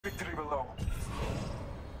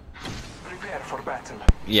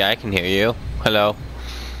Yeah, I can hear you. Hello.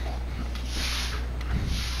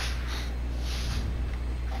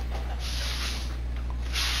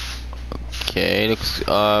 Okay, looks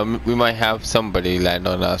we might have somebody land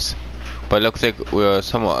on us, but looks like we're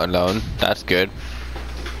somewhat alone. That's good.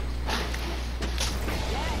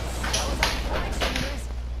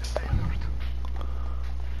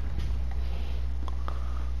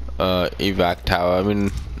 Evac tower. I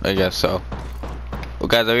mean, I guess so. Well,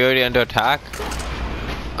 guys, are we already under attack?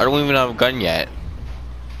 I don't even have a gun yet.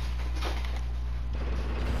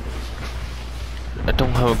 I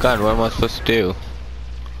don't have a gun. What am I supposed to do?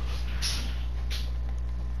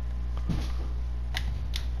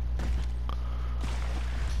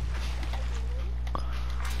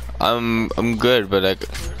 I'm good, but like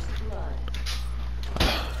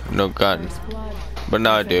no gun. But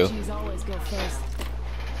now I do.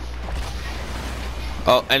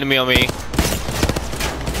 Oh, enemy on me.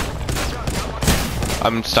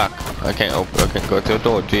 I'm stuck. I can't open. I can't go through the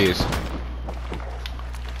door. Jeez.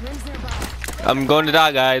 I'm going to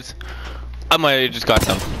die, guys. I might have just got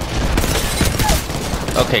them.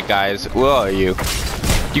 Okay, guys, where are you?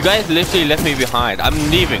 You guys literally left me behind. I'm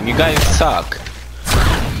leaving. You guys suck.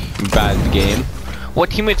 Bad game. What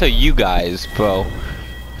teammates are you guys, bro?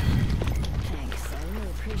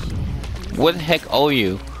 What the heck are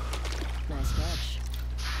you?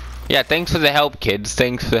 Yeah, thanks for the help, kids.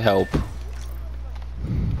 Thanks for the help.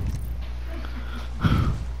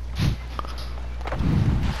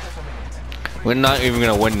 We're not even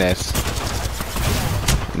gonna win this.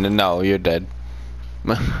 No, you're dead.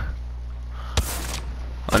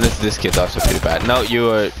 Unless this kid's also pretty bad. No,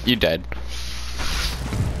 you're dead.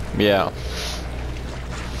 Yeah.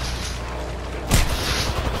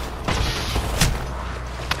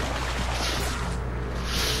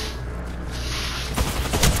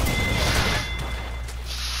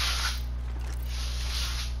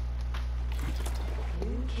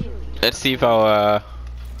 Let's see if our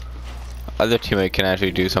other teammate can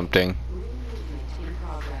actually do something.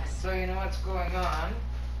 So you know what's going on?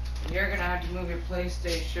 You're gonna have to move your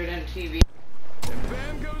PlayStation and TV. And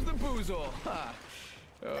bam goes the boozle. Ha.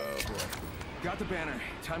 Oh boy. Got the banner.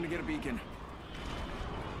 Time to get a beacon.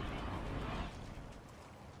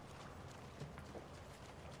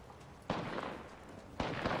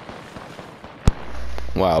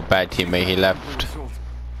 Wow, bad teammate, he left.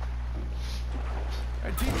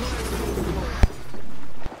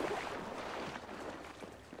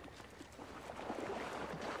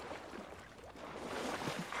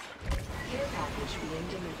 Care package being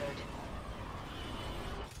delivered.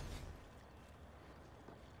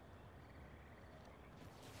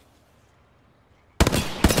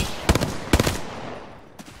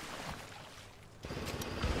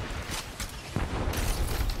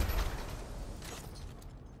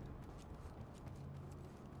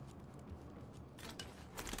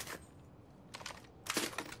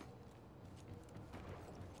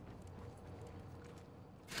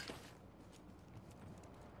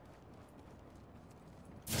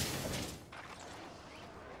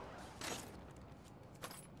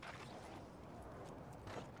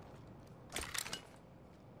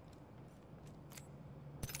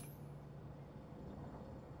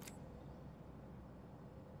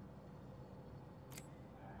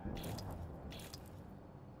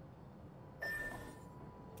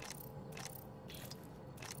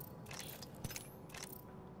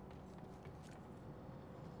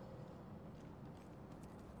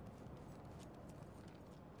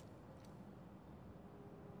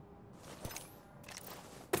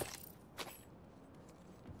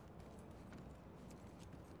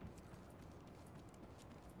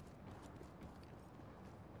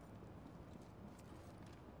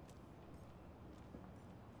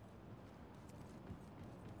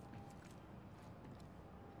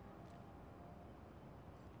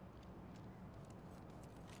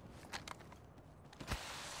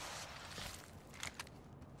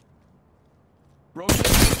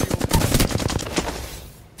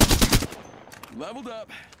 Leveled up.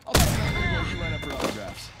 I'll take line up for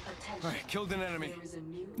autographs. Alright, killed an enemy.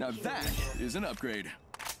 Now that is an upgrade.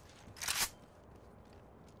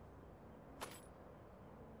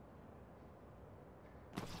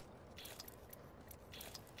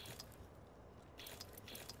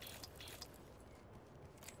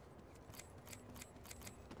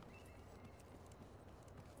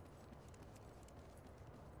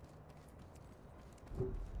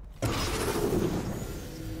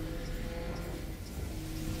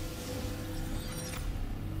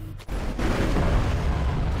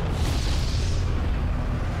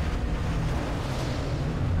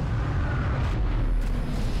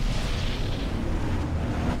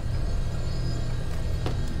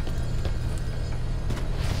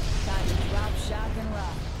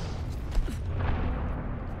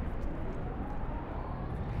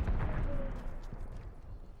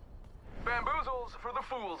 Fools for the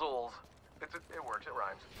fools-ols. It works, it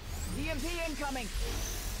rhymes. EMP incoming!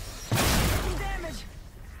 Taking damage!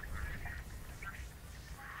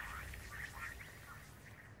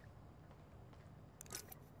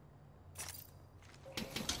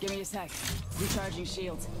 Give me a sec. Recharging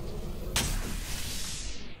shields.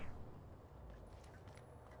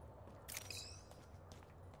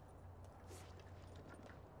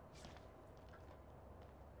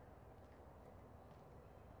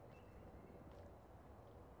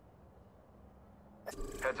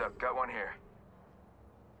 Heads up, got one here.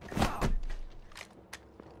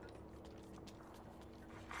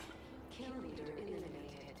 Kill leader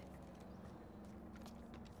eliminated.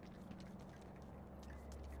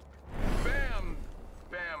 Bam!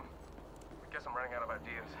 Bam. I guess I'm running out of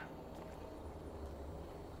ideas.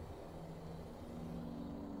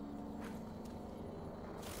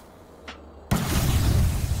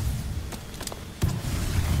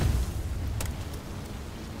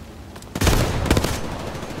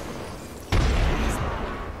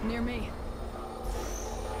 Near me.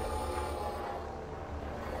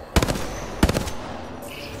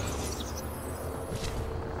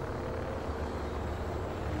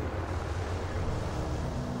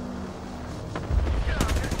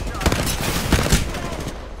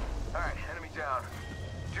 Alright, enemy down.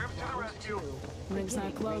 Troops to the rescue. Ring's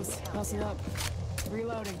not close. Hustle up.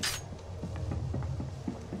 Reloading.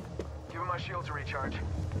 Give him my shield to recharge.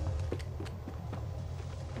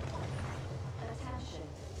 Attention.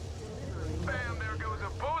 Delivering. Bam, there goes a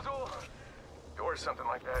boozle! Or something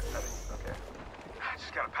like that. Okay. I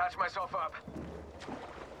just gotta patch myself up.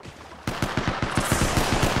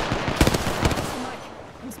 Mike,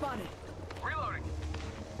 I'm spotted. Reloading.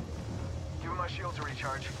 Give him my shield to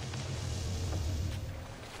recharge.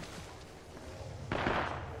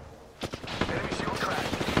 Enemy shield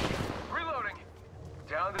cracked. Reloading.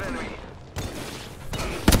 Downed an enemy.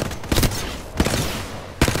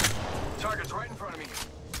 Target's right in front of me.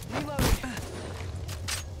 Reloading.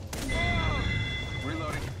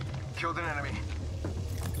 Reloading. Killed an enemy.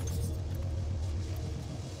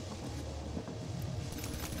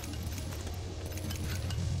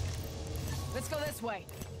 Let's go this way.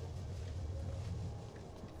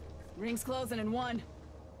 Ring's closing in 1.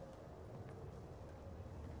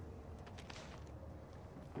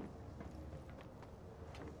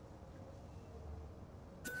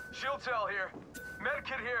 Shield cell here.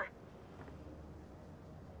 Medikit here.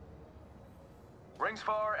 Rings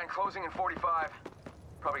far and closing in 45.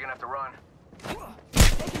 Probably gonna have to run.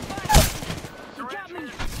 Taking fire! You got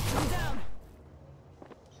me! I'm down!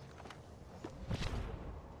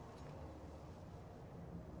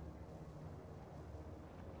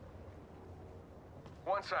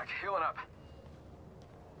 One sec, healing up.